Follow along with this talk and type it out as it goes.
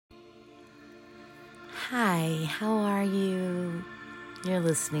Hi, how are you? You're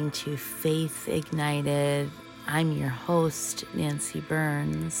listening to Faith Ignited. I'm your host, Nancy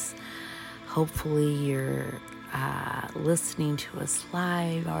Burns. Hopefully, you're listening to us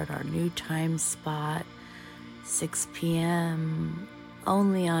live at our new time spot, 6 p.m.,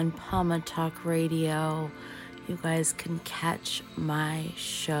 only on Palma Talk Radio. You guys can catch my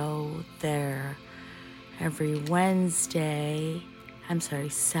show there every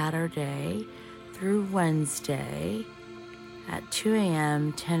Saturday through Wednesday at 2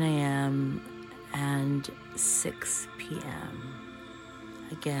 a.m., 10 a.m., and 6 p.m.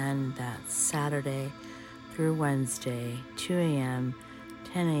 Again, that's Saturday through Wednesday, 2 a.m.,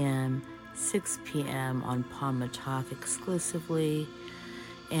 10 a.m., 6 p.m. on Palma Talk exclusively.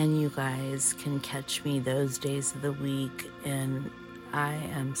 And you guys can catch me those days of the week. And I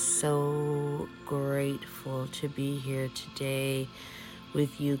am so grateful to be here today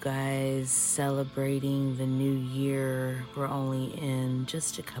with you guys celebrating the new year. We're only in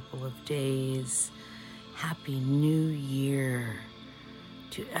just a couple of days. Happy New Year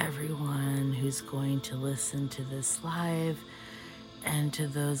to everyone who's going to listen to this live and to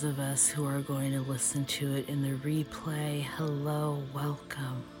those of us who are going to listen to it in the replay. Hello,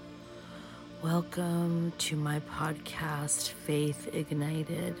 welcome. Welcome to my podcast, Faith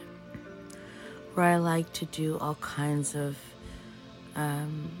Ignited, where I like to do all kinds of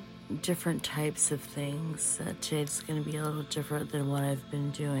different types of things. Today's going to be a little different than what I've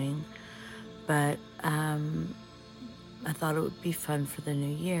been doing, but I thought it would be fun for the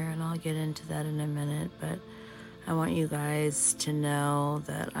new year, and I'll get into that in a minute. But I want you guys to know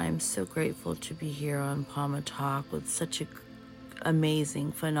that I'm so grateful to be here on Palma Talk with such an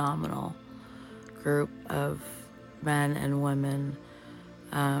amazing, phenomenal group of men and women,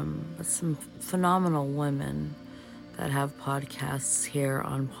 some phenomenal women that have podcasts here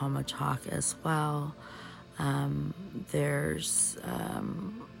on Palma Talk as well. There's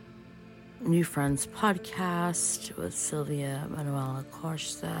New Friends podcast with Sylvia Manuela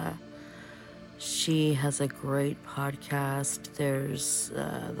Corsa. She has a great podcast. There's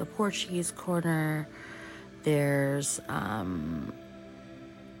the Portuguese Corner. There's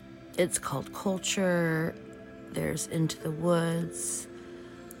It's Called Culture. There's Into the Woods.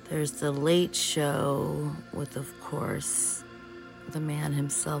 There's The Late Show with, of course, the man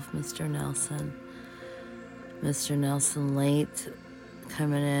himself, Mr. Nelson. Mr. Nelson Late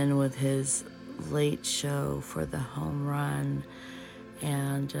coming in with his late show for the home run.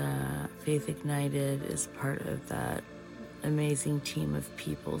 And Faith Ignited is part of that amazing team of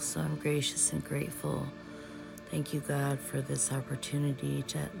people. So I'm gracious and grateful. Thank you, God, for this opportunity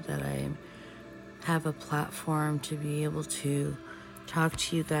that I have a platform to be able to talk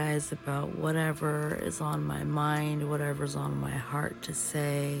to you guys about whatever is on my mind, whatever's on my heart to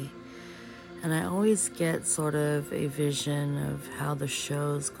say. And I always get sort of a vision of how the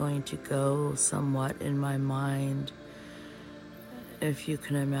show's going to go somewhat in my mind. If you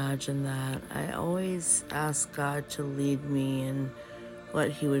can imagine that, I always ask God to lead me in what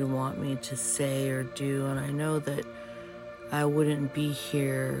He would want me to say or do. And I know that I wouldn't be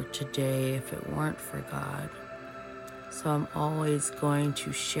here today if it weren't for God. So I'm always going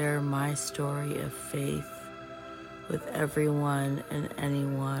to share my story of faith with everyone and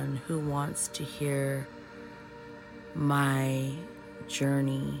anyone who wants to hear my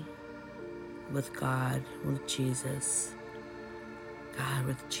journey with God, with Jesus. God,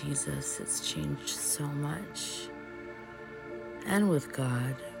 with Jesus, it's changed so much. And with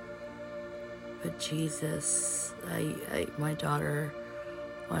God. But Jesus, my daughter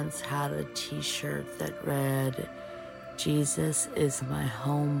once had a t-shirt that read, "Jesus is my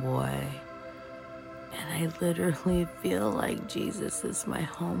homeboy." And I literally feel like Jesus is my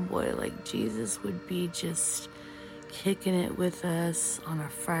homeboy. Like Jesus would be just kicking it with us on a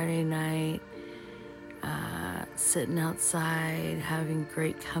Friday night, sitting outside, having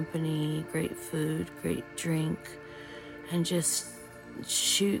great company, great food, great drink, and just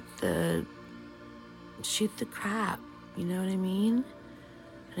shoot the crap. You know what I mean?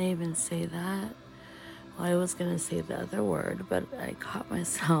 I didn't even say that. Well, I was going to say the other word, but I caught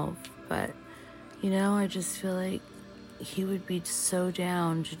myself. But, I just feel like he would be so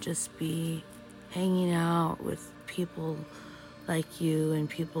down to just be hanging out with people like you and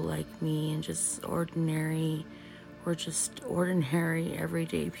people like me and just ordinary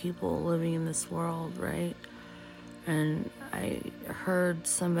everyday people living in this world, right? And I heard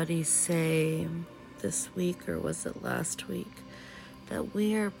somebody say this week, or was it last week, that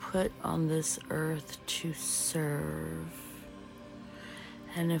we are put on this earth to serve.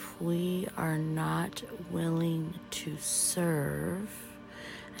 And if we are not willing to serve,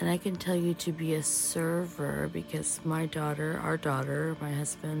 And I can tell you to be a server because my daughter, our daughter, my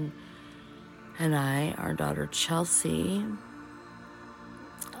husband and I, our daughter Chelsea,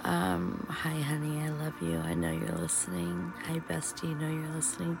 hi honey, I love you. I know you're listening. Hi bestie, I know you're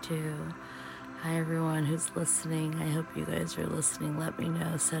listening too. Hi everyone who's listening. I hope you guys are listening. Let me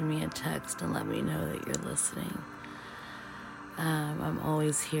know. Send me a text and let me know that you're listening. I'm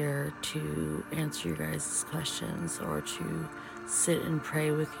always here to answer your guys' questions or to sit and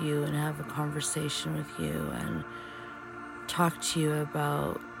pray with you and have a conversation with you and talk to you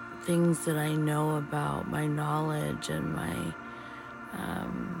about things that I know about, my knowledge and my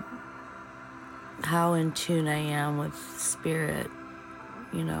how in tune I am with spirit,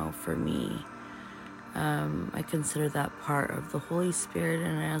 for me. I consider that part of the Holy Spirit,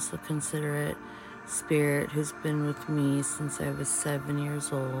 and I also consider it Spirit who's been with me since I was 7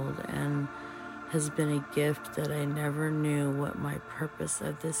 years old and has been a gift that I never knew what my purpose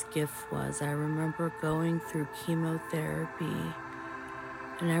of this gift was. I remember going through chemotherapy,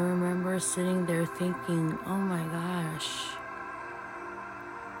 and I remember sitting there thinking, oh my gosh,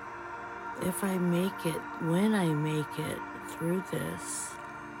 if I make it, when I make it through this,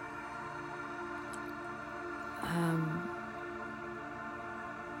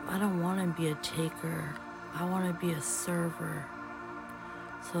 I don't want to be a taker. I want to be a server.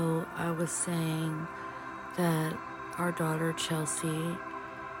 So I was saying that our daughter Chelsea,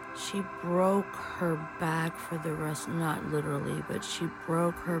 she broke her back for the rest, not literally, but she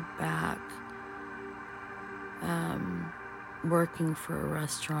broke her back working for a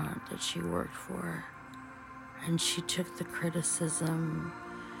restaurant that she worked for. And she took the criticism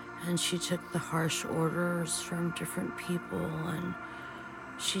and she took the harsh orders from different people, and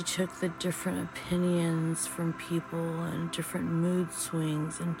she took the different opinions from people and different mood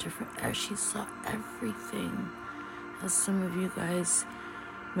swings and she saw everything. As some of you guys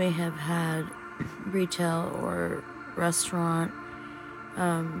may have had retail or restaurant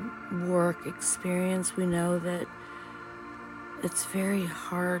work experience, we know that it's very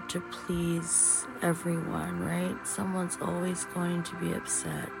hard to please everyone, right? Someone's always going to be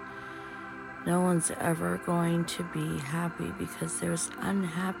upset. No one's ever going to be happy because there's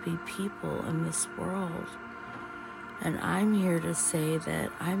unhappy people in this world. And I'm here to say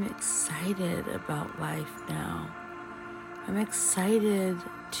that I'm excited about life now. I'm excited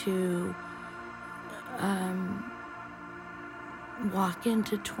to walk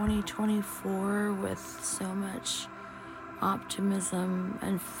into 2024 with so much optimism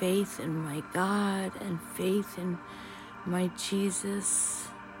and faith in my God and faith in my Jesus,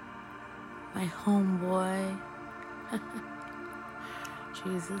 my homeboy.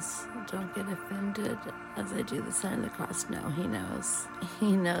 Jesus, don't get offended as I do the sign of the cross. No, he knows.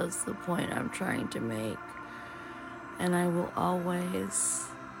 He knows the point I'm trying to make. And I will always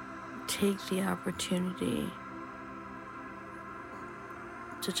take the opportunity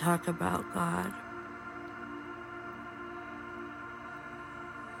to talk about God,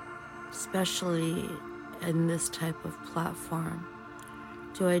 especially in this type of platform.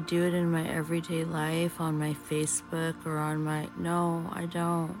 Do I do it in my everyday life, on my Facebook or on my... No, I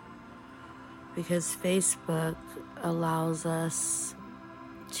don't. Because Facebook allows us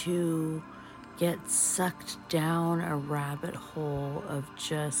to get sucked down a rabbit hole of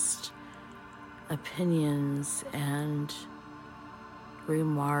just opinions and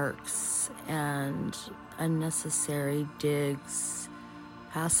remarks and unnecessary digs,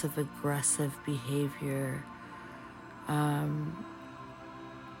 passive-aggressive behavior,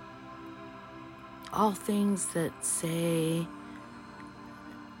 all things that say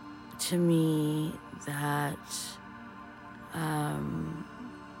to me that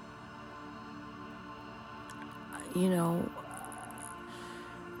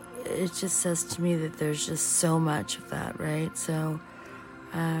it just says to me that there's just so much of that, right? So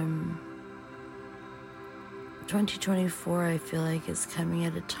 2024, I feel like, is coming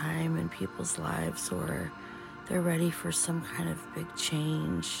at a time in people's lives where they're ready for some kind of big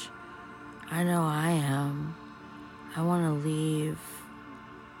change. I know I am. I want to leave,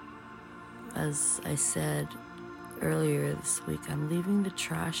 as I said earlier this week, I'm leaving the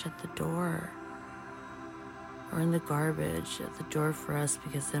trash at the door or in the garbage at the door for us,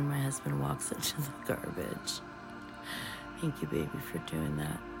 because then my husband walks into the garbage. Thank you, baby, for doing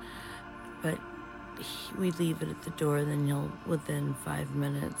that. But we leave it at the door, then he'll, within 5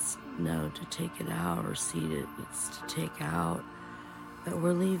 minutes, know to take it out or see it, it's to take out. But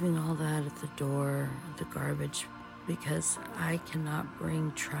we're leaving all that at the door, the garbage, because I cannot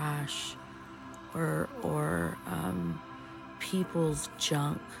bring trash or people's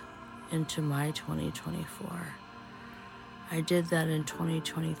junk into my 2024. I did that in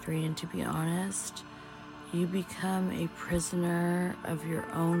 2023, and to be honest, you become a prisoner of your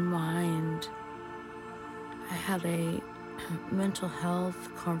own mind. I had a mental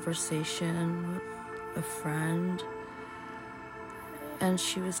health conversation with a friend, and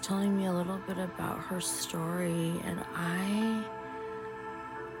she was telling me a little bit about her story, and I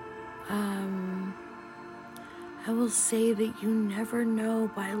will say that you never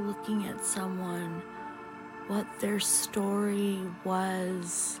know by looking at someone what their story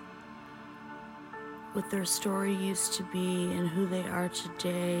was, what their story used to be, and who they are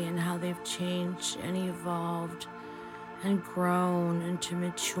today, and how they've changed and evolved and grown into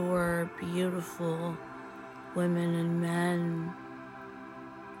mature, beautiful women and men.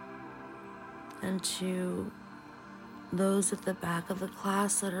 And to those at the back of the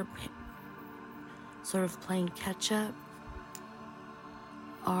class that are sort of playing catch up,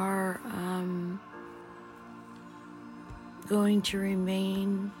 are going to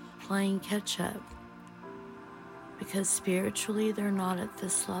remain playing catch up, because spiritually they're not at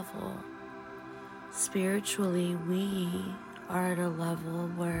this level. Spiritually, we are at a level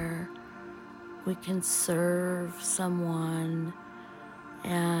where we can serve someone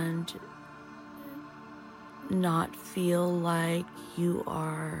and not feel like you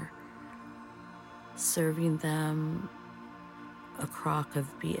are serving them a crock of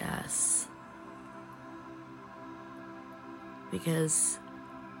BS. Because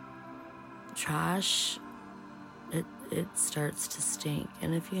trash, it starts to stink.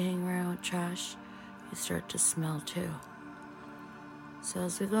 And if you hang around with trash, you start to smell too. So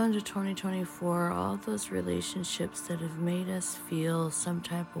as we go into 2024, all those relationships that have made us feel some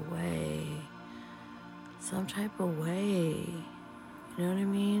type of way, you know what I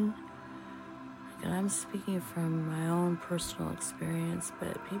mean? And I'm speaking from my own personal experience,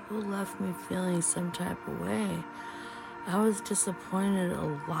 but people left me feeling some type of way. I was disappointed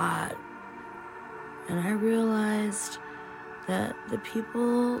a lot. And I realized that the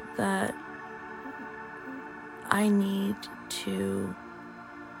people that I need to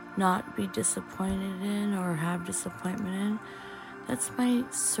not be disappointed in or have disappointment in, that's my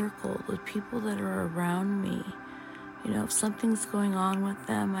circle, the people that are around me. You know, if something's going on with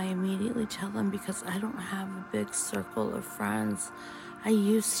them, I immediately tell them, because I don't have a big circle of friends. I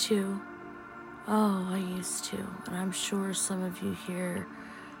used to. And I'm sure some of you here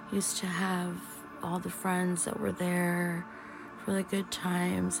used to have all the friends that were there for the good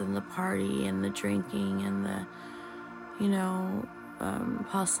times and the party and the drinking and the,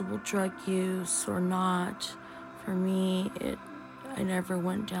 possible drug use or not. For me, I never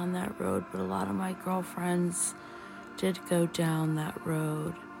went down that road, but a lot of my girlfriends did go down that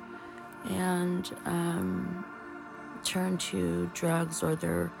road and turned to drugs, or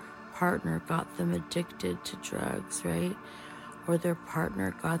their partner got them addicted to drugs, right? Or their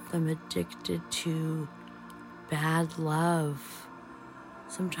partner got them addicted to bad love.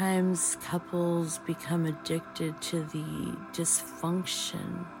 Sometimes couples become addicted to the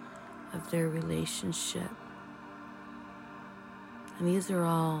dysfunction of their relationship. And these are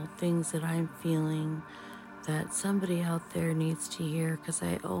all things that I'm feeling that somebody out there needs to hear, because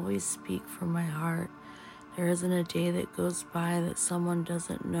I always speak from my heart. There isn't a day that goes by that someone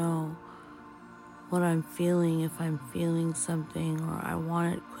doesn't know what I'm feeling, if I'm feeling something, or I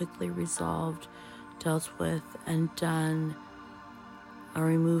want it quickly resolved, dealt with, and done. Are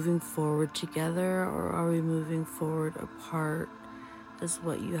we moving forward together, or are we moving forward apart? Is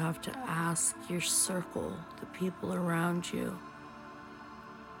what you have to ask your circle, the people around you.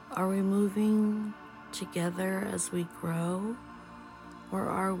 Are we moving together as we grow, or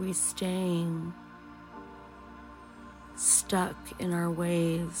are we staying stuck in our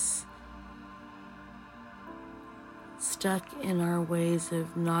ways? Stuck in our ways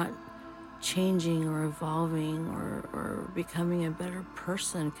of not changing or evolving or becoming a better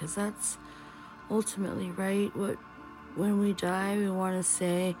person, because that's ultimately right. When we die, we want to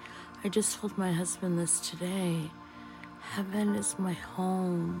say, I just told my husband this today, heaven is my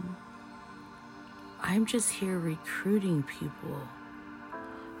home. I'm just here recruiting people.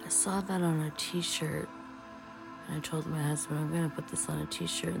 I saw that on a t-shirt, and I told my husband, I'm going to put this on a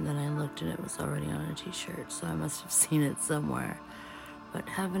t-shirt, and then I looked and it was already on a t-shirt, so I must have seen it somewhere. But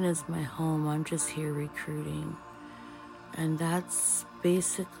heaven is my home. I'm just here recruiting. And that's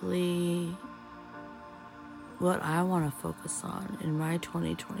basically what I want to focus on in my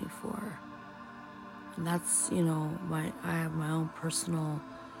 2024. And that's, I have my own personal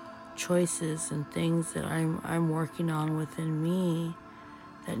choices and things that I'm working on within me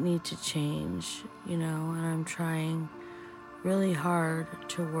that need to change, and I'm trying really hard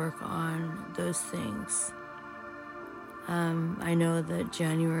to work on those things. I know that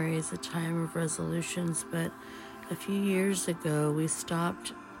January is a time of resolutions, but a few years ago we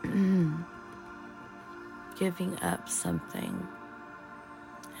stopped giving up something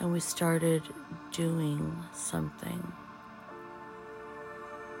and we started doing something.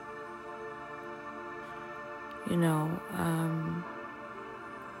 You know,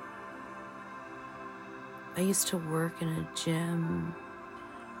 I used to work in a gym,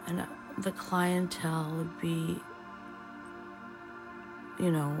 and the clientele would be,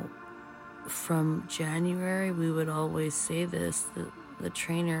 you know, from January, we would always say this, the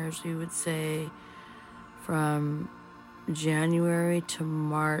trainers, we would say from January to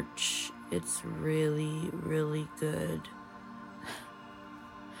March, it's really, really good.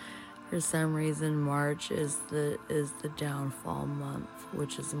 For some reason, March is the downfall month,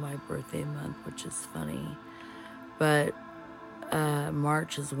 which is my birthday month, which is funny. But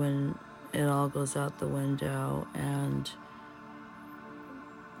March is when it all goes out the window, and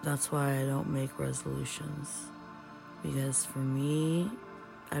that's why I don't make resolutions. Because for me,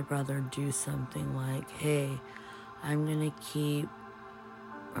 I'd rather do something like, hey, I'm gonna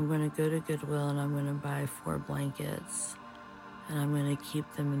go to Goodwill and I'm gonna buy 4 blankets and I'm gonna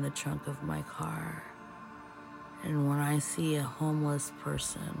keep them in the trunk of my car. And when I see a homeless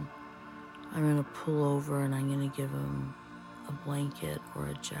person, I'm gonna pull over and I'm gonna give them a blanket or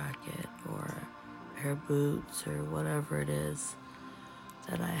a jacket or a pair of boots or whatever it is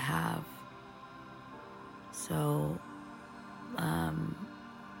that I have. So,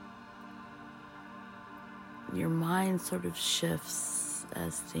 your mind sort of shifts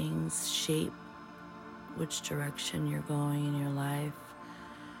as things shape which direction you're going in your life.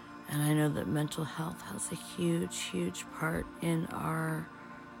 And I know that mental health has a huge, huge part in our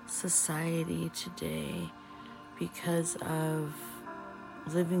society today because of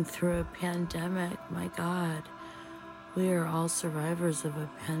living through a pandemic. My God, we are all survivors of a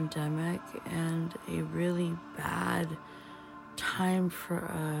pandemic and a really bad time for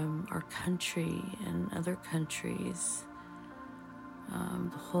our country and other countries,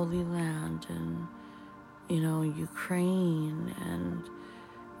 the Holy Land and, you know, Ukraine and,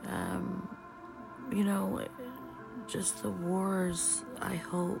 you know, just the wars, I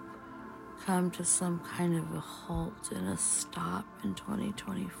hope, come to some kind of a halt and a stop in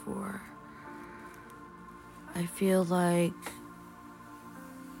 2024. I feel like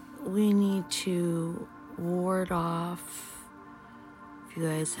we need to ward off. If you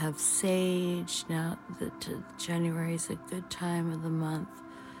guys have sage, now that January is a good time of the month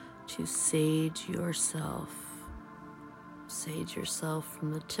to sage yourself. Sage yourself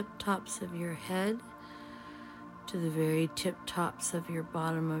from the tip tops of your head to the very tip tops of your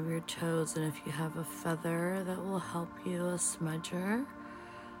bottom of your toes. And if you have a feather that will help you, a smudger,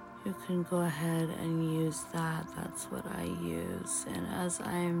 you can go ahead and use that. That's what I use. And as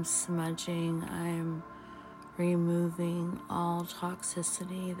I'm smudging, I'm removing all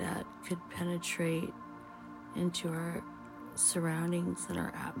toxicity that could penetrate into our surroundings and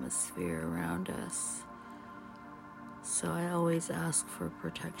our atmosphere around us. So I always ask for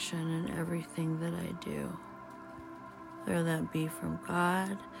protection in everything that I do. Whether that be from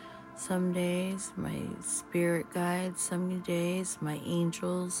God, some days my spirit guides, some days my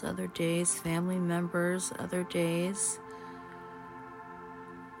angels, other days family members, other days.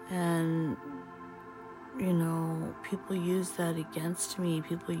 And, you know, people use that against me.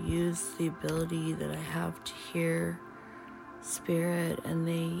 People use the ability that I have to hear spirit, and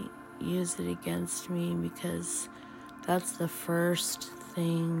they use it against me because that's the first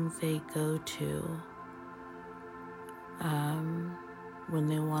thing they go to when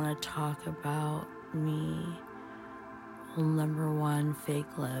they want to talk about me. Well, number one,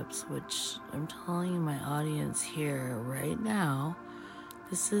 fake lips, which I'm telling my audience here right now,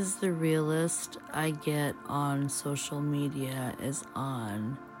 this is the realest I get on social media is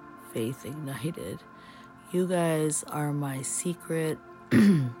on Faith Ignited. You guys are my secret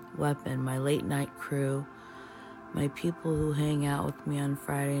weapon, my late night crew, my people who hang out with me on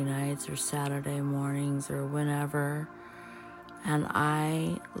Friday nights or Saturday mornings or whenever. And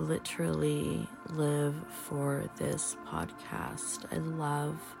I literally live for this podcast. I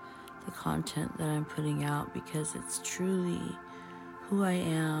love the content that I'm putting out because it's truly who I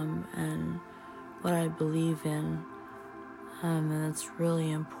am and what I believe in. And it's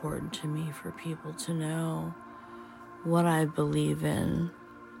really important to me for people to know what I believe in.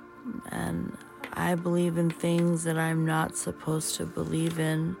 And I believe in things that I'm not supposed to believe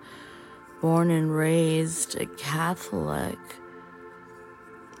in. Born and raised a Catholic,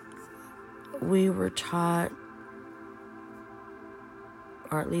 we were taught,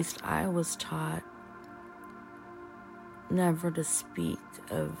 or at least I was taught, never to speak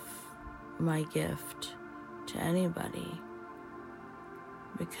of my gift to anybody,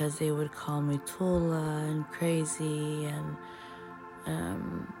 because they would call me Tula and crazy and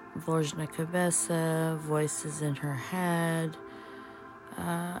Vojna Cabeza, voices in her head.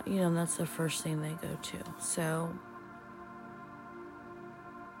 That's the first thing they go to. So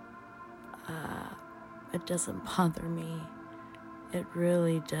it doesn't bother me. It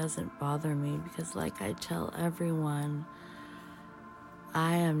really doesn't bother me, because like I tell everyone,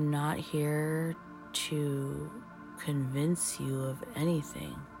 I am not here to convince you of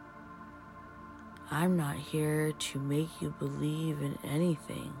anything. I'm not here to make you believe in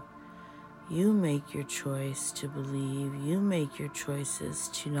anything. You make your choice to believe. You make your choices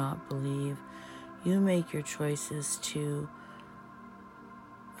to not believe. You make your choices to,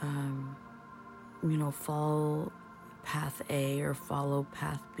 follow path A or follow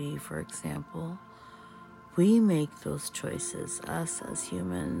path B, for example. We make those choices, us as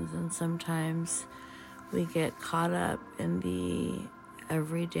humans, and sometimes we get caught up in the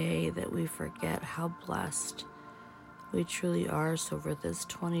everyday that we forget how blessed we truly are. So for this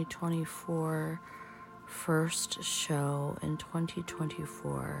 2024 first show in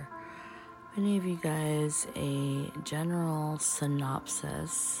 2024, I'm going to give you guys a general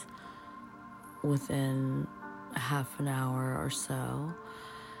synopsis within a half an hour or so.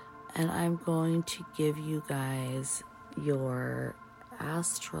 And I'm going to give you guys your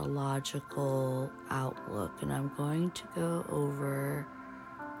astrological outlook. And I'm going to go over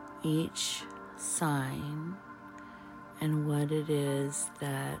each sign and what it is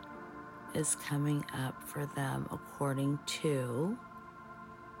that is coming up for them according to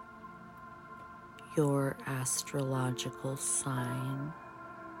your astrological sign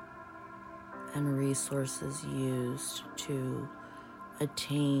and resources used to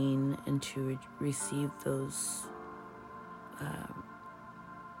attain and to receive those,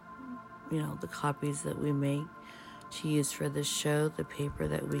 the copies that we make to use for this show, the paper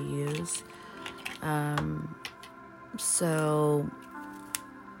that we use. So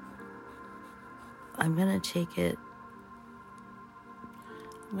I'm going to take it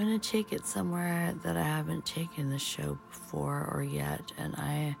somewhere that I haven't taken the show before or yet, and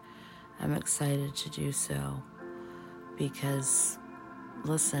I am excited to do so, because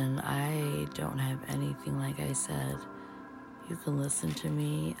listen, I don't have anything, like I said. You can listen to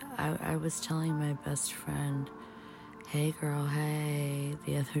me. I was telling my best friend, hey girl, hey,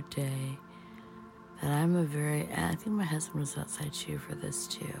 the other day, that I think my husband was outside too for this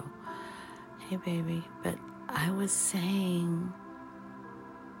too. Hey baby, but I was saying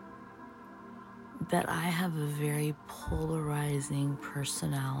that I have a very polarizing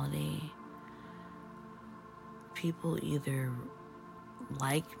personality. People either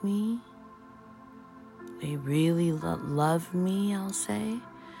like me, they really love me, I'll say.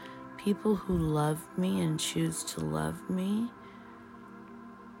 People who love me and choose to love me,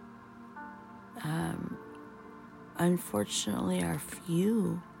 unfortunately, are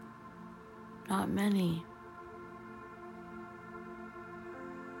few, not many.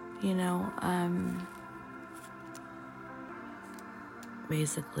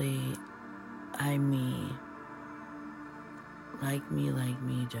 Basically, I'm me. Like me,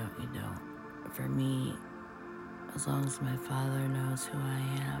 don't you don't. For me, as long as my father knows who I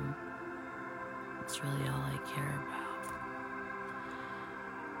am, it's really all I care about.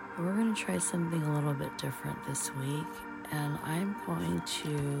 But we're going to try something a little bit different this week, and I'm going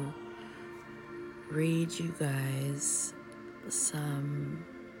to read you guys some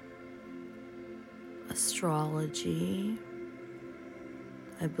astrology.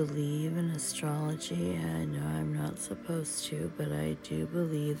 I believe in astrology. I know I'm not supposed to, but I do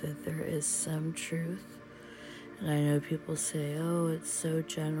believe that there is some truth. And I know people say, oh, it's so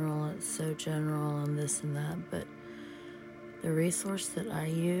general, and this and that. But the resource that I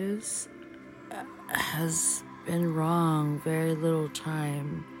use has been wrong very little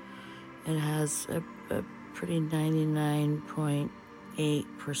time. It has a pretty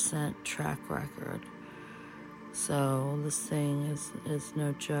 99.8% track record. So this thing is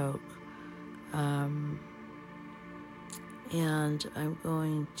no joke. And I'm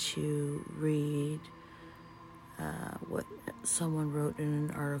going to read what someone wrote in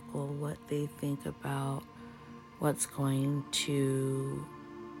an article, what they think about what's going to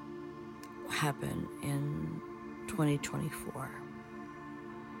happen in 2024.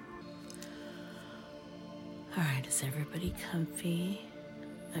 All right, is everybody comfy?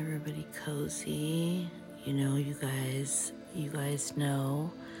 Everybody cozy? You guys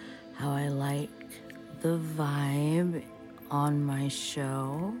know how I like the vibe on my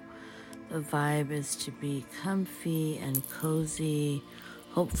show. The vibe is to be comfy and cozy,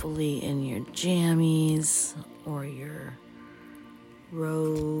 hopefully in your jammies or your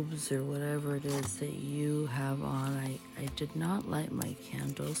robes or whatever it is that you have on. I did not light my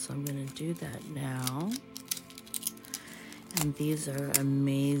candle, so I'm going to do that now. And these are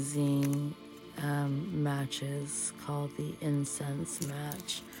amazing matches called the incense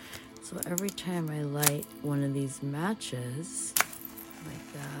match. So every time I light one of these matches,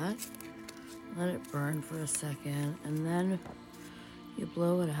 like that, let it burn for a second, and then you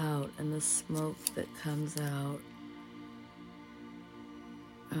blow it out, and the smoke that comes out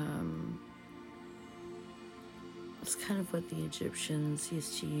it's kind of what the Egyptians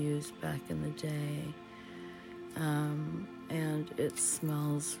used to use back in the day. And it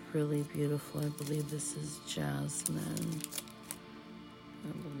smells really beautiful. I believe this is jasmine.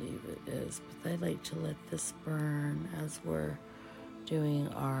 I believe it is. But I like to let this burn as we're doing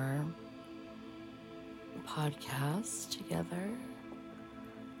our podcast together.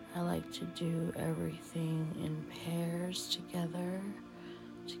 I like to do everything in pairs together.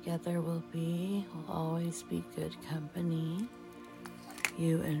 Together we'll always be good company.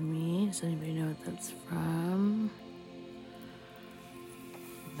 You and me. Does anybody know what that's from?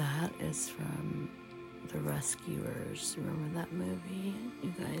 That is from The Rescuers. Remember that movie?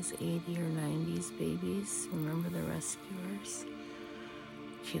 You guys, 80 or 90s babies? Remember The Rescuers?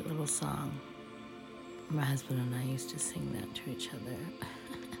 Cute little song. My husband and I used to sing that to each other.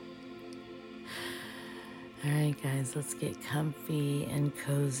 All right, guys, let's get comfy and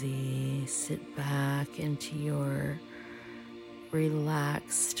cozy. Sit back into your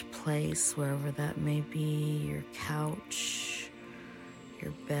relaxed place, wherever that may be, your couch,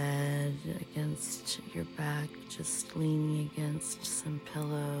 your bed, against your back, just leaning against some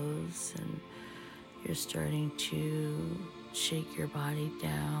pillows, and you're starting to shake your body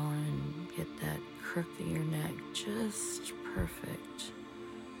down and get that crook in your neck just perfect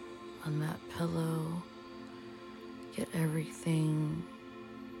on that pillow. Get everything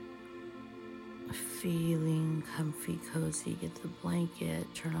feeling comfy, cozy. Get the blanket,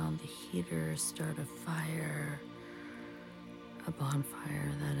 turn on the heater, start a fire, a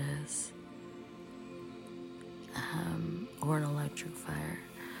bonfire that is, or an electric fire.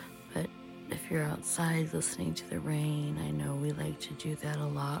 But if you're outside listening to the rain, I know we like to do that a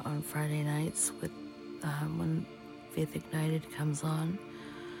lot on Friday nights with when Faith Ignited comes on.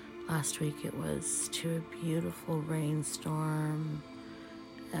 Last week it was to a beautiful rainstorm,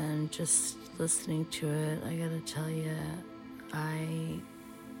 and just listening to it, I gotta tell you, I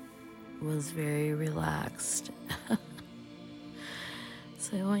was very relaxed.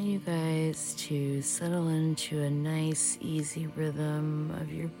 So I want you guys to settle into a nice, easy rhythm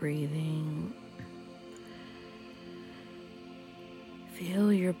of your breathing.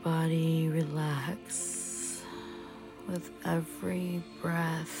 Feel your body relax with every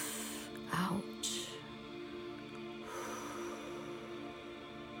breath out.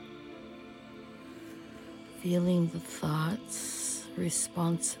 Feeling the thoughts,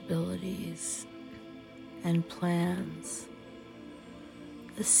 responsibilities, and plans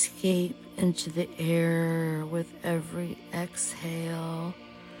escape into the air with every exhale.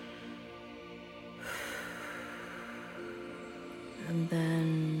 And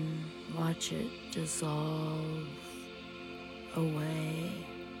then watch it dissolve away.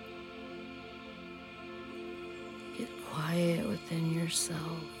 Get quiet within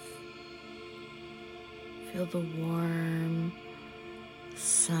yourself. Feel the warm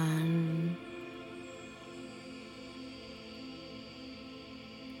sun.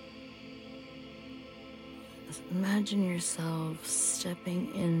 Imagine yourself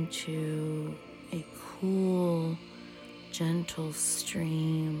stepping into a cool, gentle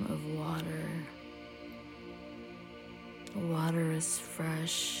stream of water. The water is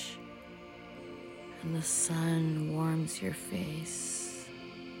fresh, and the sun warms your face.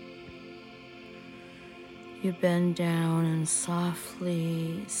 You bend down and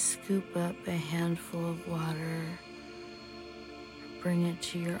softly scoop up a handful of water. Bring it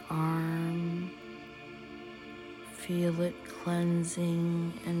to your arm. Feel it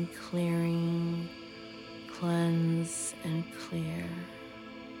cleansing and clearing. Cleanse and clear.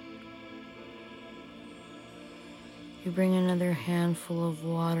 You bring another handful of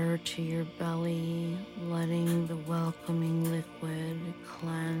water to your belly, letting the welcoming liquid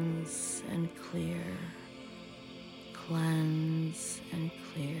cleanse and clear. Cleanse and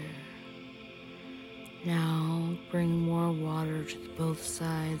clear. Now bring more water to both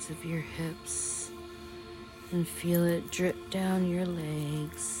sides of your hips and feel it drip down your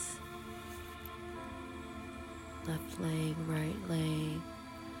legs. Left leg, right leg.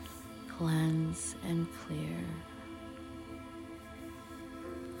 Cleanse and clear.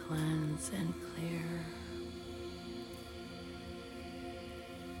 Cleanse and clear.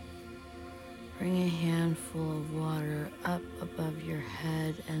 Bring a handful of water up above your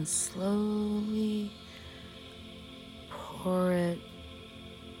head and slowly pour it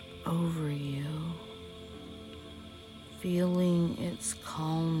over you, feeling its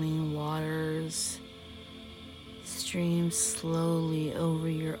calming waters stream slowly over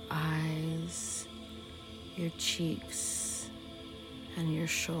your eyes, your cheeks, and your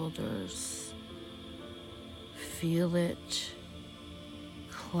shoulders. Feel it,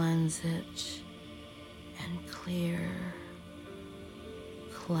 cleanse it, and clear.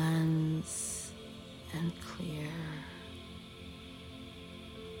 Cleanse and clear.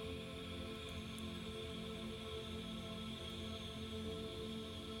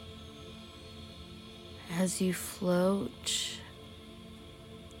 As you float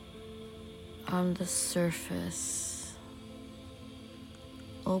on the surface,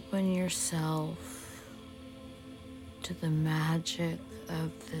 open yourself to the magic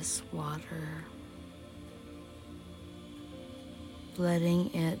of this water,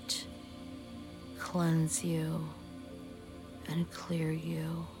 letting it cleanse you and clear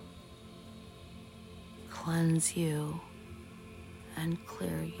you, cleanse you and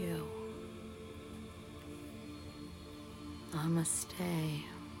clear you. Namaste.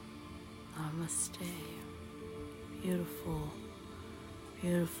 Namaste. Beautiful.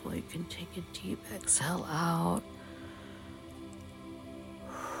 Beautiful. You can take a deep exhale out.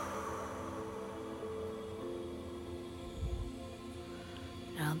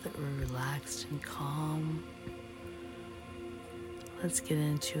 Now that we're relaxed and calm, let's get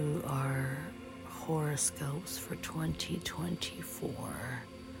into our horoscopes for 2024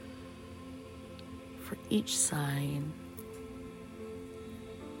 for each sign.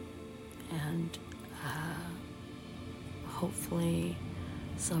 And hopefully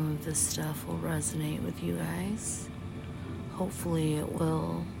some of this stuff will resonate with you guys. Hopefully it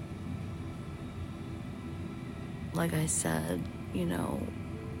will, like I said,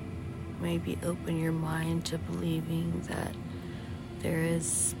 maybe open your mind to believing that there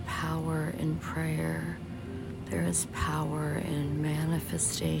is power in prayer. There is power in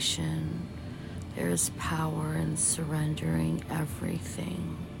manifestation. There is power in surrendering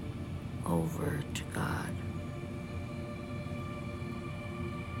everything over to God.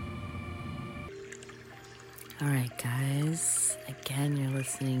 All right, guys. Again, you're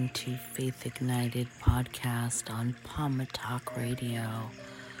listening to Faith Ignited podcast on Pama Talk Radio,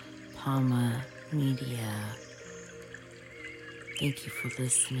 Pama Media. Thank you for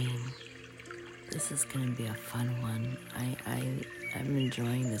listening. This is going to be a fun one. I'm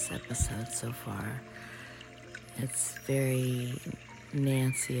enjoying this episode so far. It's very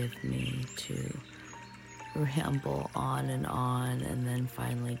Nancy of me to ramble on and then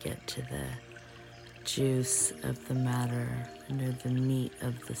finally get to the juice of the matter or the meat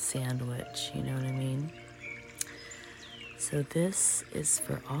of the sandwich, you know what I mean? So this is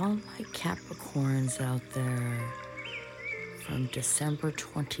for all my Capricorns out there from December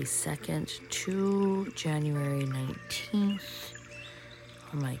 22nd to January 19th.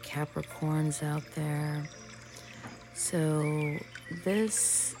 All my Capricorns out there. So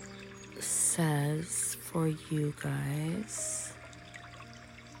this says for you guys,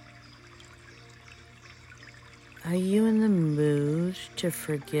 are you in the mood to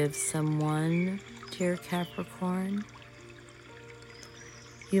forgive someone, dear Capricorn?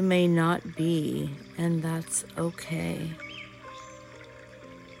 You may not be, and that's okay.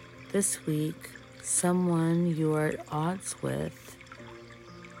 This week, someone you are at odds with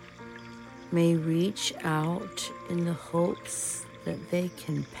may reach out in the hopes that they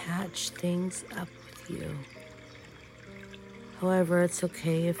can patch things up with you. However, it's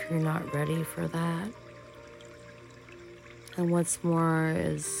okay if you're not ready for that. And what's more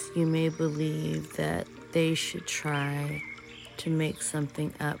is you may believe that they should try to make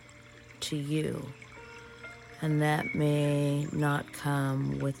something up to you. And that may not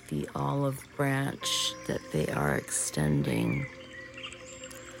come with the olive branch that they are extending.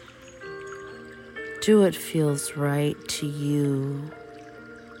 Do what feels right to you.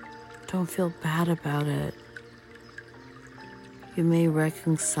 Don't feel bad about it. You may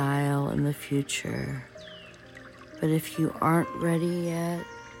reconcile in the future, but if you aren't ready yet,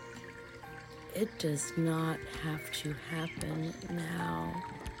 it does not have to happen now.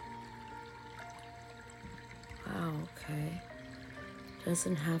 Wow, okay.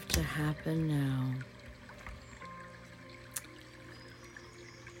 Doesn't have to happen now.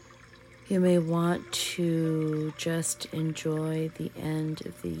 You may want to just enjoy the end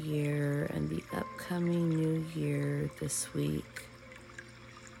of the year and the upcoming new year this week.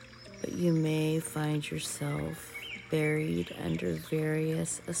 But you may find yourself buried under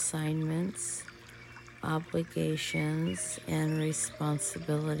various assignments, obligations, and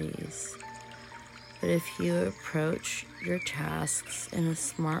responsibilities. But if you approach your tasks in a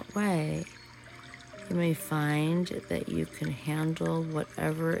smart way, you may find that you can handle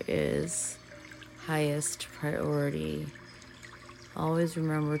whatever is highest priority. Always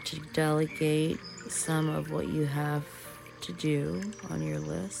remember to delegate some of what you have to do on your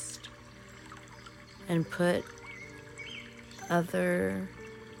list and put other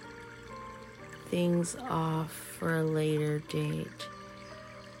things off for a later date.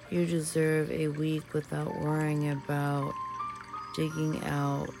 You deserve a week without worrying about digging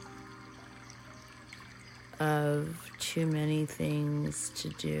out of too many things to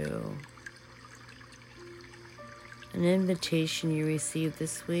do. An invitation you received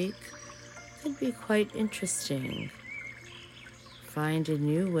this week could be quite interesting. Find a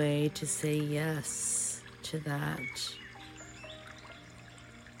new way to say yes to that.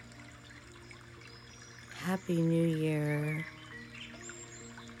 Happy New Year.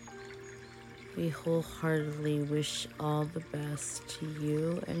 We wholeheartedly wish all the best to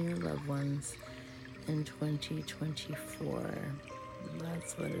you and your loved ones in 2024.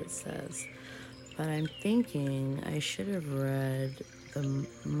 That's what it says. But I'm thinking I should have read the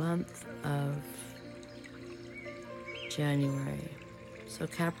month of January. So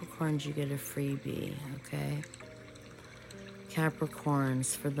Capricorns, you get a freebie, okay?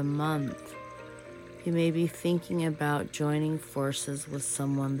 Capricorns, for the month, you may be thinking about joining forces with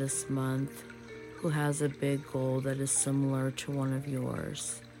someone this month who has a big goal that is similar to one of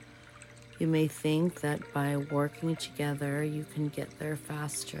yours. You may think that by working together, you can get there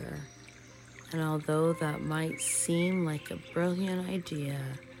faster. And although that might seem like a brilliant idea,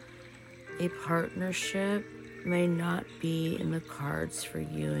 a partnership may not be in the cards for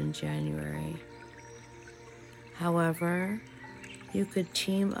you in January. However, you could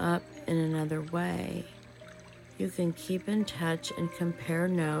team up in another way. You can keep in touch and compare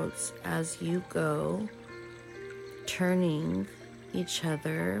notes as you go, turning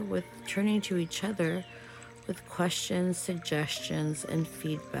to each other with questions, suggestions, and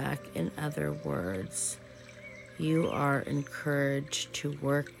feedback. In other words, you are encouraged to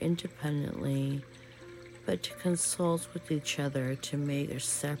work independently, but to consult with each other to make it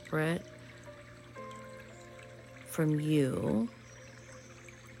separate from you.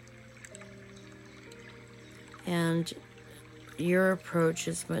 And your approach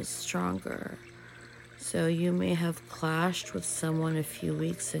is much stronger. So you may have clashed with someone a few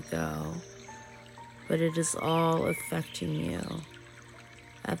weeks ago, but it is all affecting you.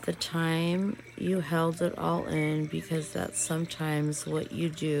 At the time, you held it all in because that's sometimes what you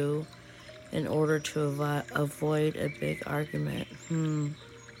do in order to avoid a big argument.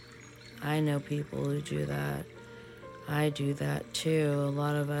 I know people who do that. I do that too. A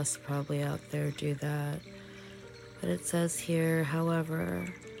lot of us probably out there do that. But it says here, however,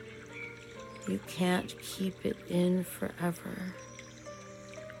 you can't keep it in forever.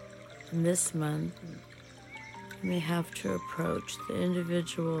 And this month, you may have to approach the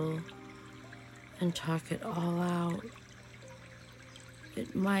individual and talk it all out.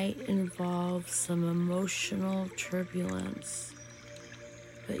 It might involve some emotional turbulence,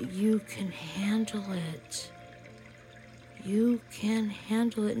 but you can handle it. You can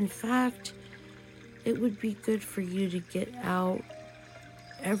handle it. In fact, it would be good for you to get out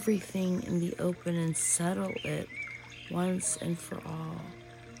everything in the open and settle it once and for all.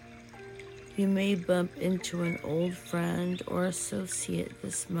 You may bump into an old friend or associate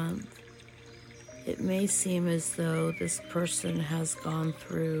this month. It may seem as though this person has gone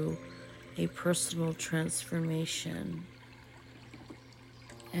through a personal transformation,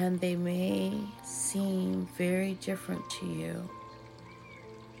 and they may seem very different to you.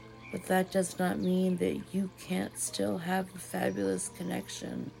 But that does not mean that you can't still have a fabulous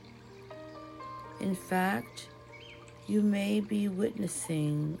connection. In fact, you may be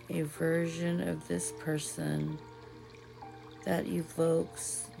witnessing a version of this person that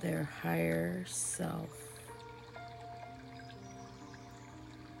evokes their higher self.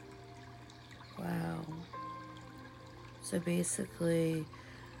 Wow. So basically,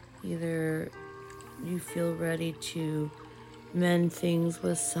 either you feel ready to mend things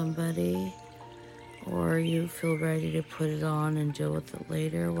with somebody, or you feel ready to put it on and deal with it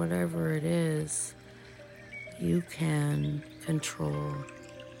later. Whatever it is, you can control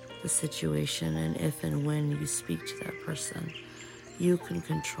the situation, and if and when you speak to that person, you can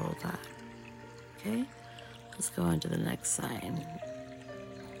control that. Okay, let's go on to the next sign.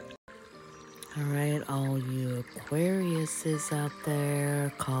 All right, all you Aquariuses out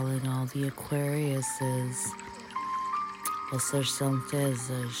there, calling all the Aquariuses. Vocês são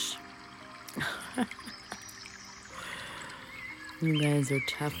tesas. You guys are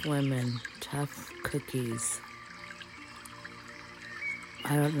tough women, tough cookies.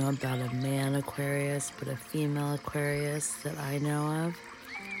 I don't know about a man Aquarius, but a female Aquarius that I know of.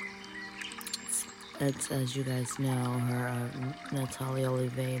 It's as you guys know, her Natalia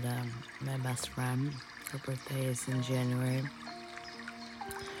Oliveira, my best friend. Her birthday is in January.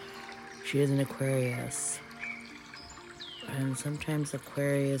 She is an Aquarius. And sometimes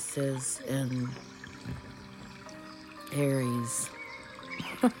Aquarius is in Aries.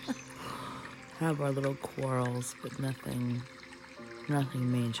 Have our little quarrels, but nothing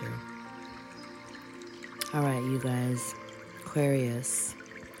major. All right, you guys, Aquarius.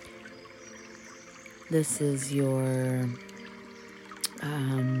 This is your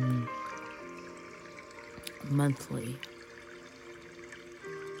monthly.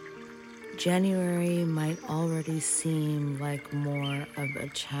 January might already seem like more of a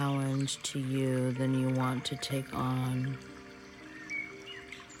challenge to you than you want to take on.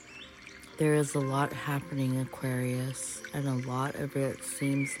 There is a lot happening, Aquarius, and a lot of it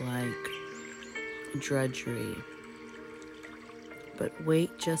seems like drudgery. But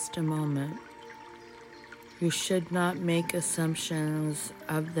wait just a moment. You should not make assumptions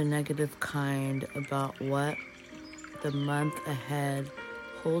of the negative kind about what the month ahead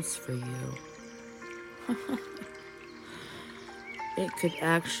holds for you. It could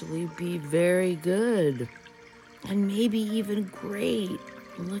actually be very good and maybe even great.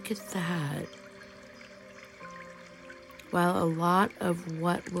 Look at that. While a lot of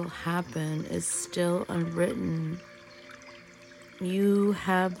what will happen is still unwritten, you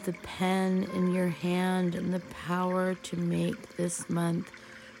have the pen in your hand and the power to make this month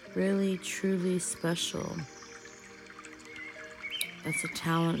really, truly special. That's a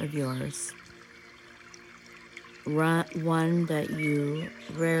talent of yours. One that you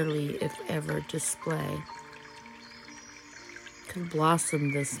rarely, if ever, display. Could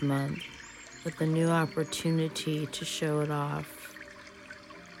blossom this month with a new opportunity to show it off.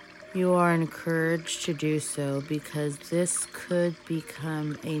 You are encouraged to do so because this could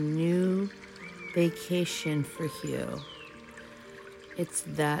become a new vacation for you. It's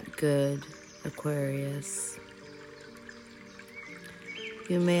that good, Aquarius.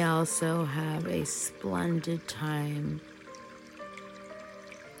 You may also have a splendid time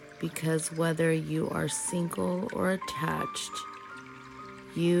because whether you are single or attached,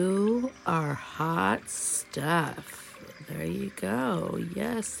 you are hot stuff. There you go.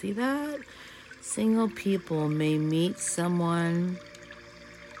 Yes, see that? Single people may meet someone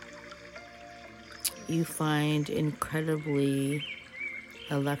you find incredibly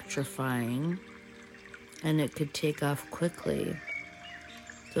electrifying, and it could take off quickly.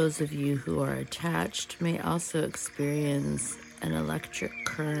 Those of you who are attached may also experience an electric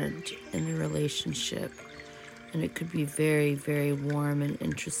current in the relationship, and it could be very, very warm and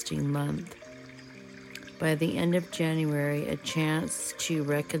interesting month. By the end of January, a chance to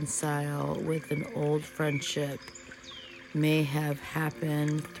reconcile with an old friendship may have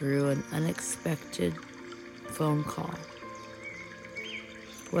happened through an unexpected phone call.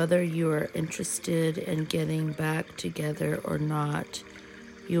 Whether you are interested in getting back together or not,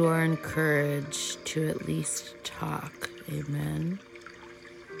 you are encouraged to at least talk. Amen.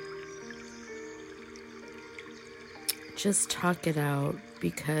 Just talk it out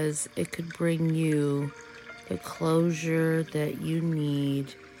because it could bring you the closure that you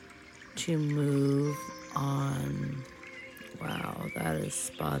need to move on. Wow, that is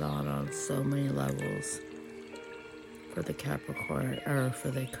spot on so many levels for the Capricorn, or for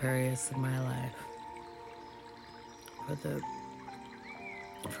the Aquarius in my life.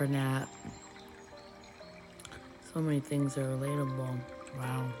 For Nat. So many things are relatable.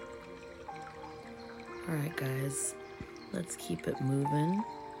 Wow. All right, guys. Let's keep it moving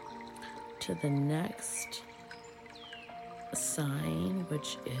to the next sign,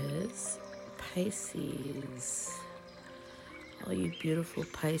 which is Pisces. All you beautiful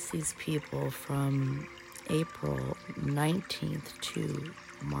Pisces people from April 19th to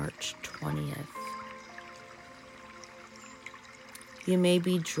March 20th. You may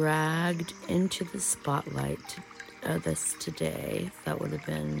be dragged into the spotlight this today. That would have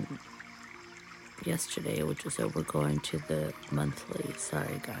been yesterday, which was over. Going to the monthly.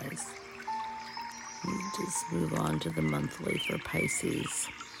 Sorry, guys. Just move on to the monthly for Pisces.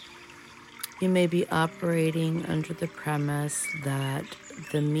 You may be operating under the premise that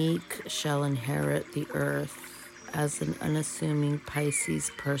the meek shall inherit the earth. As an unassuming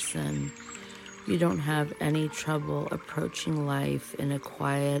Pisces person, you don't have any trouble approaching life in a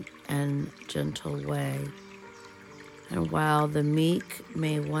quiet and gentle way. And while the meek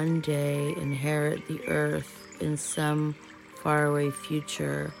may one day inherit the earth in some faraway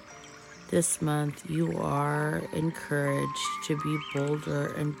future, this month you are encouraged to be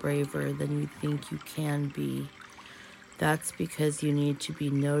bolder and braver than you think you can be. That's because you need to be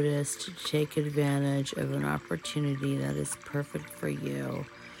noticed to take advantage of an opportunity that is perfect for you,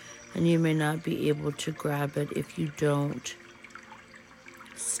 and you may not be able to grab it if you don't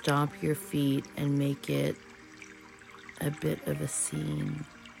stomp your feet and make it a bit of a scene.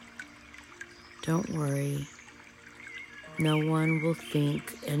 Don't worry. No one will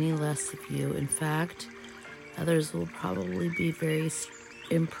think any less of you. In fact, others will probably be very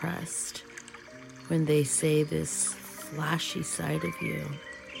impressed when they see this flashy side of you.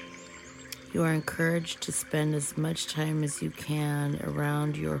 You are encouraged to spend as much time as you can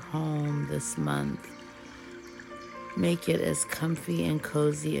around your home this month. Make it as comfy and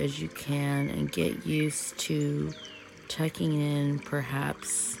cozy as you can and get used to tucking in,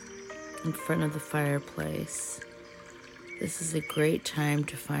 perhaps in front of the fireplace. This is a great time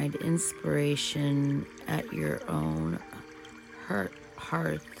to find inspiration at your own hearth.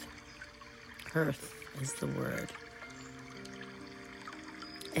 Hearth is the word.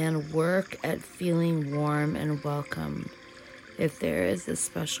 And work at feeling warm and welcomed. If there is a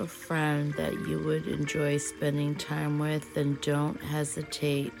special friend that you would enjoy spending time with, then don't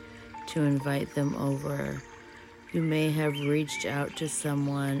hesitate to invite them over. You may have reached out to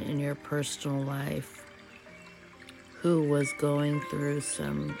someone in your personal life who was going through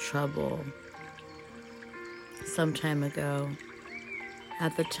some trouble some time ago.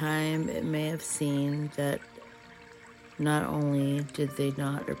 At the time, it may have seemed that not only did they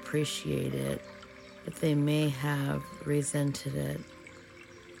not appreciate it, but they may have resented it.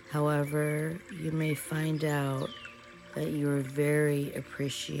 However, you may find out that you are very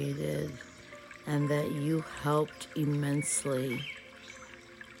appreciated and that you helped immensely.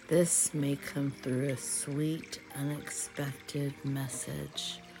 This may come through a sweet, unexpected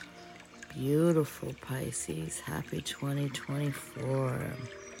message. Beautiful Pisces, happy 2024.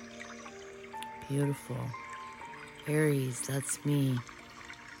 Beautiful. Aries, that's me.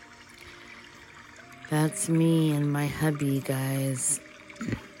 That's me and my hubby, guys.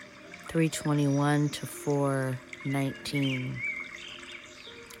 321 to 419.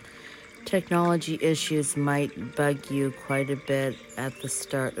 Technology issues might bug you quite a bit at the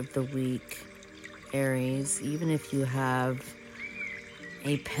start of the week, Aries. Even if you have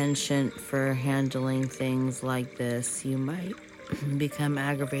a penchant for handling things like this, you might become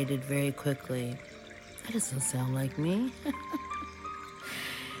aggravated very quickly. That doesn't sound like me.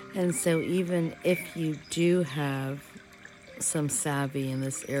 And so even if you do have some savvy in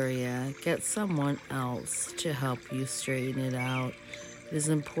this area, get someone else to help you straighten it out. It is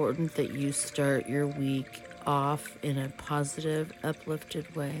important that you start your week off in a positive,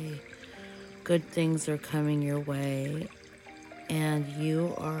 uplifted way. Good things are coming your way, and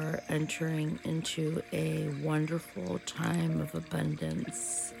you are entering into a wonderful time of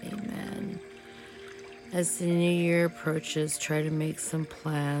abundance. Amen. As the new year approaches, try to make some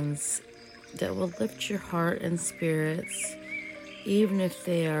plans that will lift your heart and spirits, even if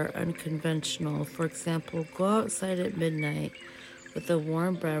they are unconventional. For example, go outside at midnight with a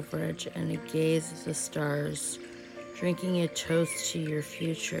warm beverage and a gaze at the stars, drinking a toast to your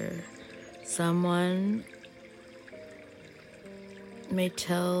future. Someone may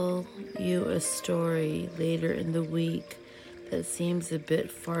tell you a story later in the week that seems a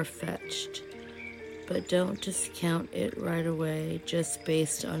bit far-fetched, but don't discount it right away just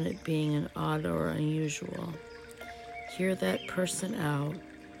based on it being an odd or unusual. Hear that person out.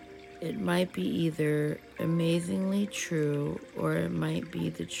 It might be either amazingly true or it might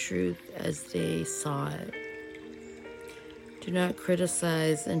be the truth as they saw it. Do not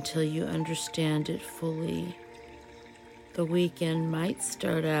criticize until you understand it fully. The weekend might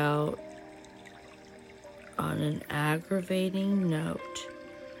start out on an aggravating note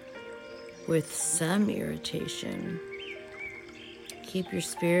with some irritation. Keep your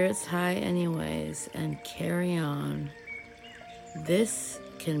spirits high anyways and carry on. This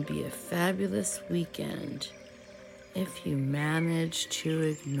can be a fabulous weekend if you manage to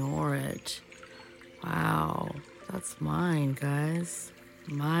ignore it. Wow, that's mine, guys.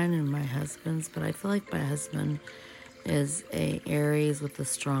 Mine and my husband's, but I feel like my husband is a Aries with a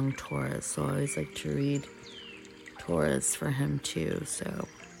strong Taurus, so I always like to read Taurus for him too. So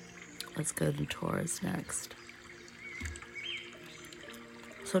let's go to Taurus next.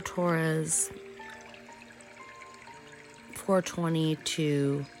 So Taurus, 420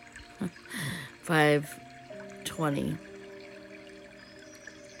 to 520.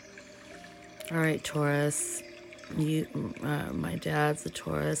 All right, Taurus. My dad's a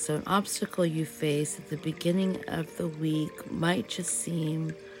Taurus. So an obstacle you face at the beginning of the week might just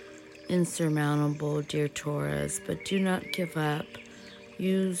seem insurmountable, dear Taurus, but do not give up.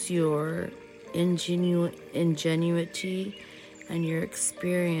 Use your ingenuity and your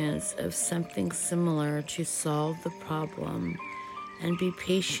experience of something similar to solve the problem. And be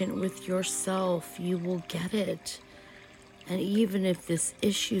patient with yourself. You will get it. And even if this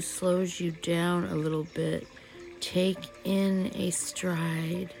issue slows you down a little bit, take in a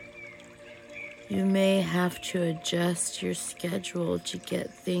stride. You may have to adjust your schedule to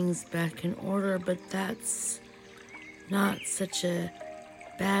get things back in order, but that's not such a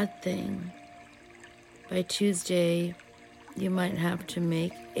bad thing. By Tuesday, you might have to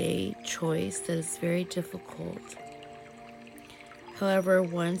make a choice that is very difficult. However,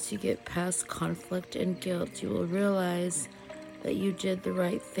 once you get past conflict and guilt, you will realize that you did the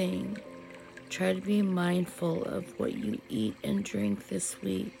right thing. Try to be mindful of what you eat and drink this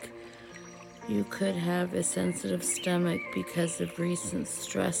week. You could have a sensitive stomach because of recent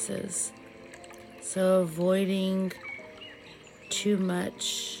stresses. So avoiding too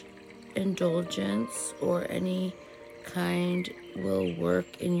much indulgence or any kind will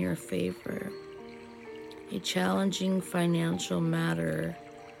work in your favor. A challenging financial matter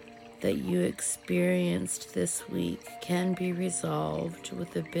that you experienced this week can be resolved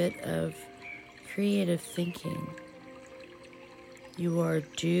with a bit of creative thinking. You are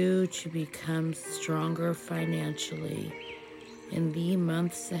due to become stronger financially in the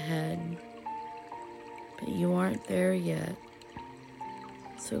months ahead, but you aren't there yet.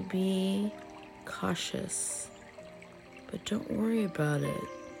 So be cautious, but don't worry about it.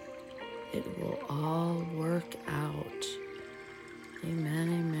 It will all work out. Amen,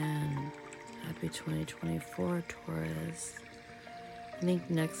 amen. Happy 2024, Taurus. I think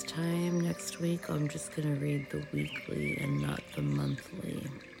next week, I'm just going to read the weekly and not the monthly.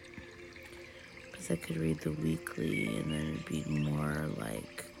 Because I could read the weekly and then it'd be more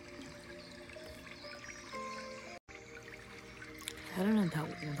like, I don't know,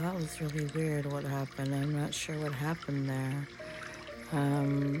 that was really weird what happened. I'm not sure what happened there.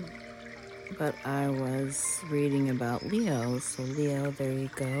 But I was reading about Leo. So Leo, there you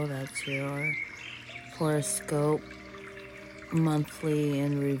go. That's your horoscope monthly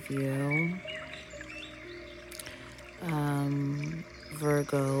in review.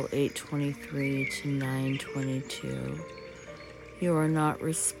 Virgo, 8/23 to 9/22. You are not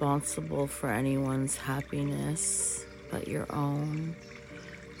responsible for anyone's happiness but your own.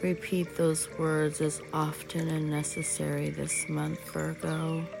 Repeat those words as often as necessary this month,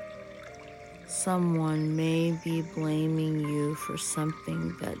 Virgo. Someone may be blaming you for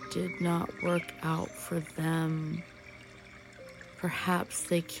something that did not work out for them. Perhaps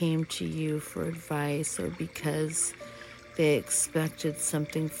they came to you for advice or because they expected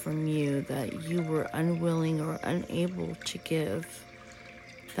something from you that you were unwilling or unable to give.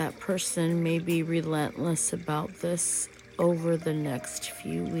 That person may be relentless about this over the next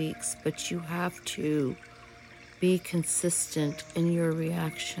few weeks, but you have to be consistent in your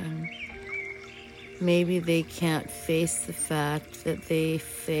reaction. Maybe they can't face the fact that they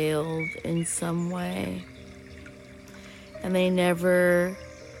failed in some way, and they never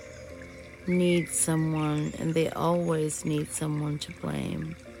need someone, and they always need someone to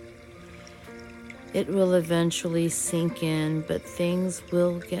blame. It will eventually sink in, but things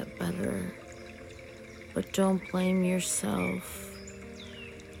will get better. But don't blame yourself.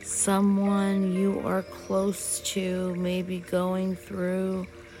 Someone you are close to may be going through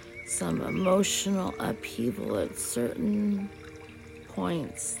some emotional upheaval at certain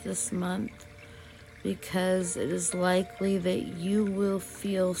points this month, because it is likely that you will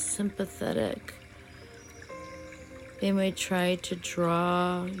feel sympathetic. They may try to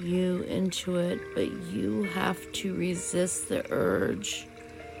draw you into it, but you have to resist the urge.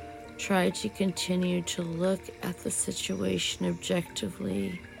 Try to continue to look at the situation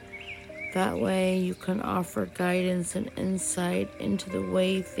objectively. That way you can offer guidance and insight into the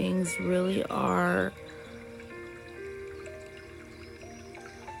way things really are.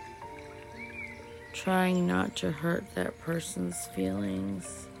 Trying not to hurt that person's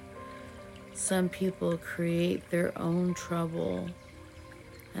feelings. Some people create their own trouble,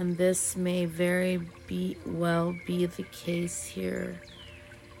 and this may very well be the case here.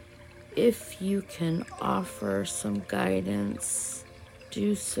 If you can offer some guidance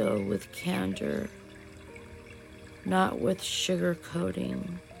Do so with candor, not with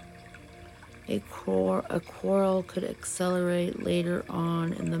sugarcoating. A quarrel could accelerate later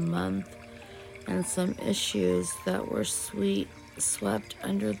on in the month, and some issues that were swept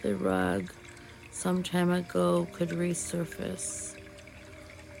under the rug some time ago could resurface.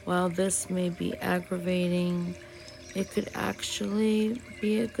 While this may be aggravating, it could actually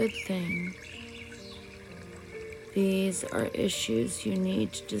be a good thing. These are issues you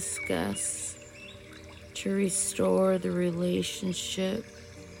need to discuss to restore the relationship,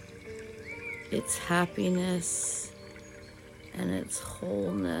 its happiness, and its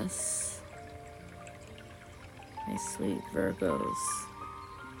wholeness. My sweet Virgos.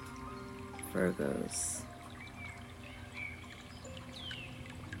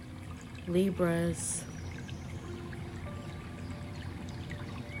 Libras.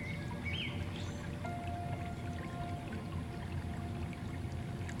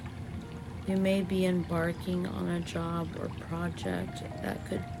 You may be embarking on a job or project that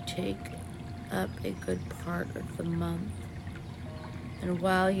could take up a good part of the month. And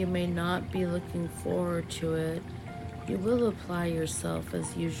while you may not be looking forward to it, you will apply yourself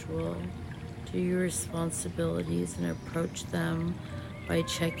as usual to your responsibilities and approach them by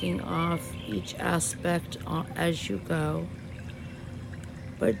checking off each aspect as you go.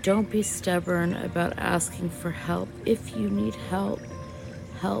 But don't be stubborn about asking for help. If you need help,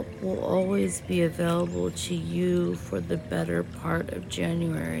 help will always be available to you for the better part of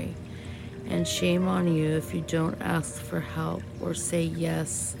January. And shame on you if you don't ask for help or say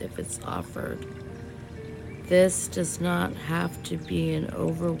yes if it's offered. This does not have to be an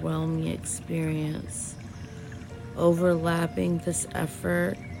overwhelming experience. Overlapping this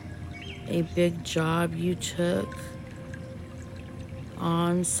effort, a big job you took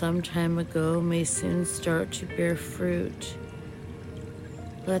on some time ago may soon start to bear fruit.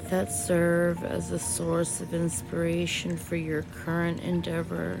 Let that serve as a source of inspiration for your current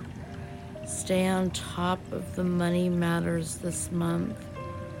endeavor. Stay on top of the money matters this month.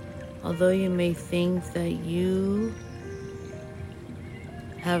 Although you may think that you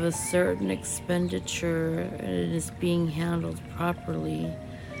have a certain expenditure and it is being handled properly,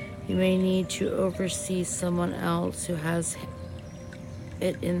 you may need to oversee someone else who has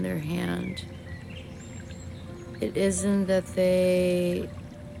it in their hand. It isn't that they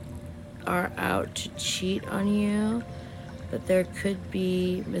are out to cheat on you, but there could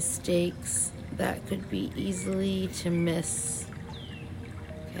be mistakes that could be easily to miss.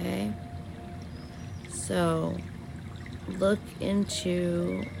 Okay? So look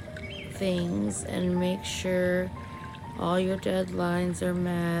into things and make sure all your deadlines are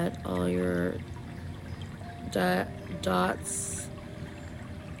met, all your dots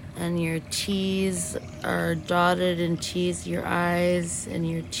and your T's are dotted, and T's, your I's and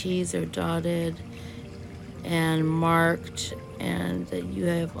your T's are dotted and marked, and that you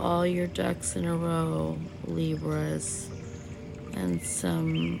have all your ducks in a row, Libras, and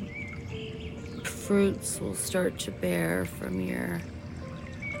some fruits will start to bear from your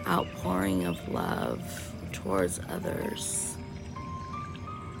outpouring of love towards others.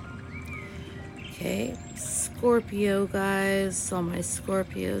 Okay, Scorpio guys, all my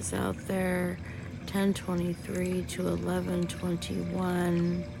Scorpios out there, 10/23 to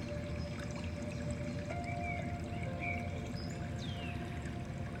 11/21.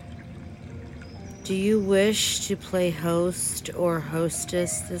 Do you wish to play host or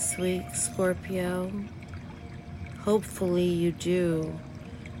hostess this week, Scorpio? Hopefully you do,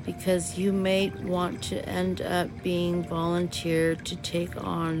 because you may want to end up being volunteered to take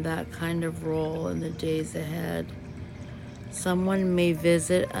on that kind of role in the days ahead. Someone may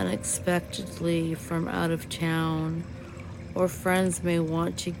visit unexpectedly from out of town, or friends may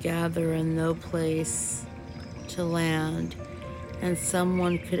want to gather in no place to land, and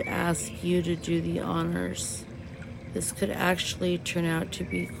someone could ask you to do the honors. This could actually turn out to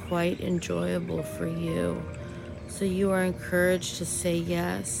be quite enjoyable for you, so you are encouraged to say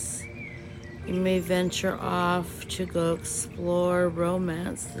yes. You may venture off to go explore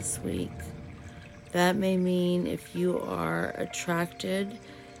romance this week. That may mean, if you are attracted,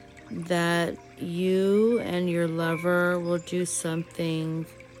 that you and your lover will do something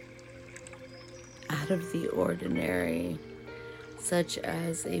out of the ordinary, such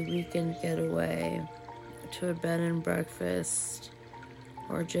as a weekend getaway to a bed and breakfast,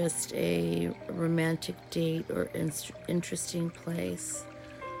 or just a romantic date or interesting place.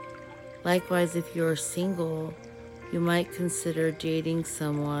 Likewise, if you're single, you might consider dating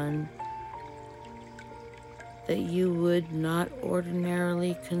someone that you would not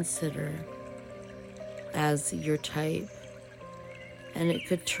ordinarily consider as your type. and it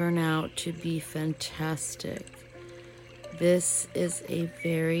could turn out to be fantastic. This is a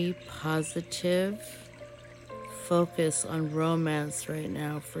very positive focus on romance right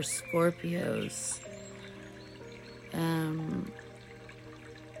now for Scorpios.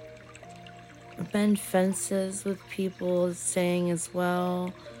 Mend fences with people is saying as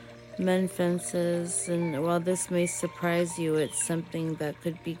well. Mend fences, and while this may surprise you, it's something that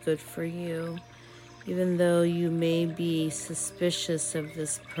could be good for you. Even though you may be suspicious of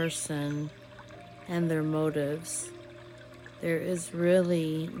this person and their motives, there is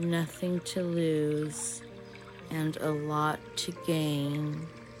really nothing to lose and a lot to gain.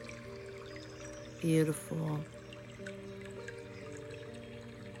 Beautiful.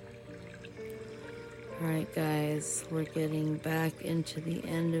 Alright guys, we're getting back into the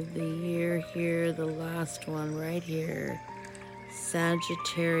end of the year here. The last one right here.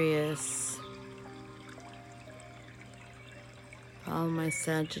 Sagittarius. All my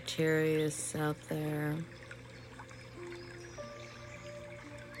Sagittarius out there.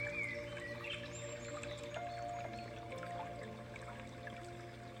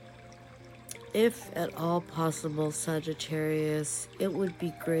 If at all possible, Sagittarius, it would be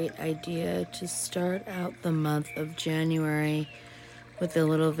a great idea to start out the month of January with a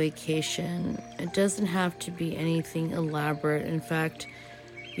little vacation. It doesn't have to be anything elaborate. In fact,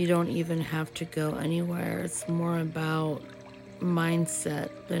 you don't even have to go anywhere. It's more about mindset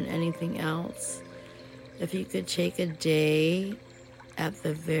than anything else. If you could take a day at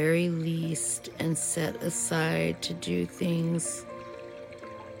the very least and set aside to do things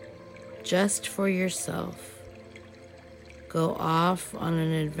just for yourself. Go off on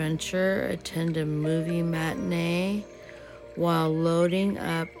an adventure, attend a movie matinee while loading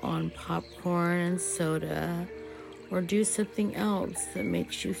up on popcorn and soda, or do something else that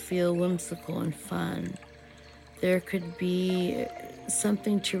makes you feel whimsical and fun. There could be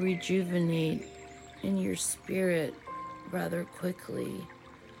something to rejuvenate in your spirit rather quickly.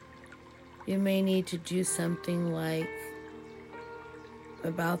 You may need to do something like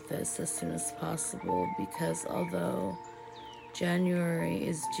about this as soon as possible, because although January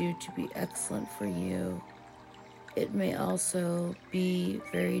is due to be excellent for you, it may also be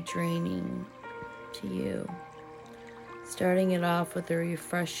very draining to you. Starting it off with a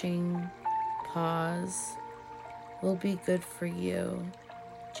refreshing pause will be good for you.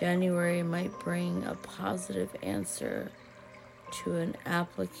 January might bring a positive answer to an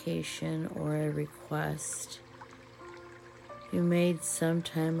application or a request you made some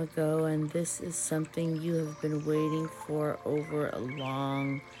time ago, and this is something you have been waiting for over a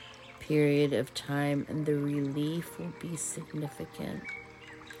long period of time, and the relief will be significant.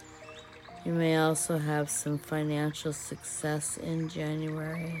 You may also have some financial success in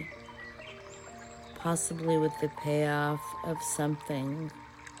January, possibly with the payoff of something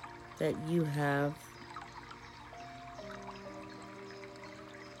that you have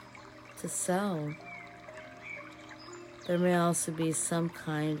to sell. There may also be some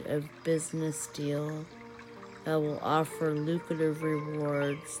kind of business deal that will offer lucrative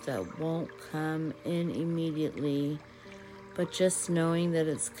rewards that won't come in immediately, but just knowing that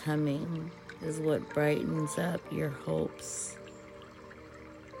it's coming is what brightens up your hopes.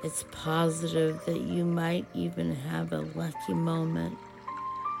 It's positive that you might even have a lucky moment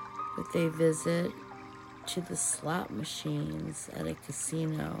with a visit to the slot machines at a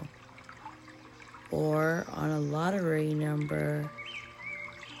casino, or on a lottery number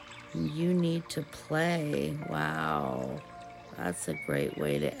you need to play. Wow, that's a great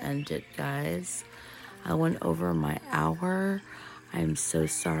way to end it, guys. I went over my hour. I'm so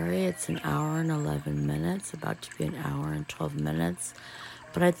sorry. It's an hour and 11 minutes, about to be an hour and 12 minutes.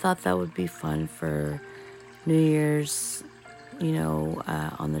 But I thought that would be fun for New Year's,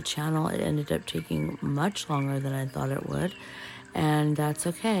 on the channel. It ended up taking much longer than I thought it would. And that's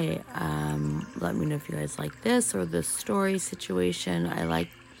okay. Let me know if you guys like this or the story situation. I like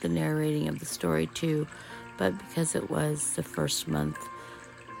the narrating of the story too, but because it was the first month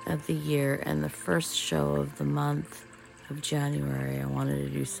of the year and the first show of the month of January, I wanted to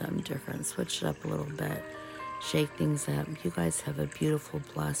do something different, switch it up a little bit, shake things up. You guys have a beautiful,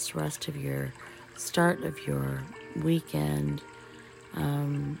 blessed rest of your start of your weekend.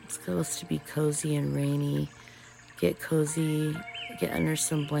 It's supposed to be cozy and rainy. Get cozy, get under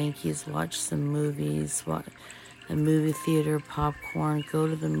some blankets, watch some movies, watch a movie theater, popcorn, go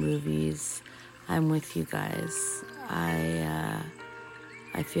to the movies. I'm with you guys. I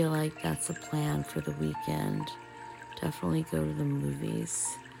feel like that's a plan for the weekend. Definitely go to the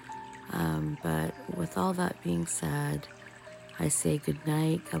movies. But with all that being said, I say good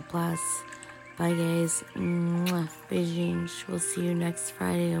night, God bless, Bye, guys. Mwah. Beijing. We'll see you next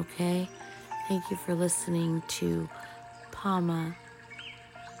Friday, okay? Thank you for listening to Pama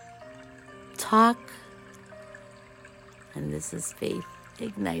Talk. And this is Faith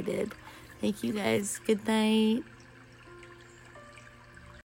Ignited. Thank you, guys. Good night.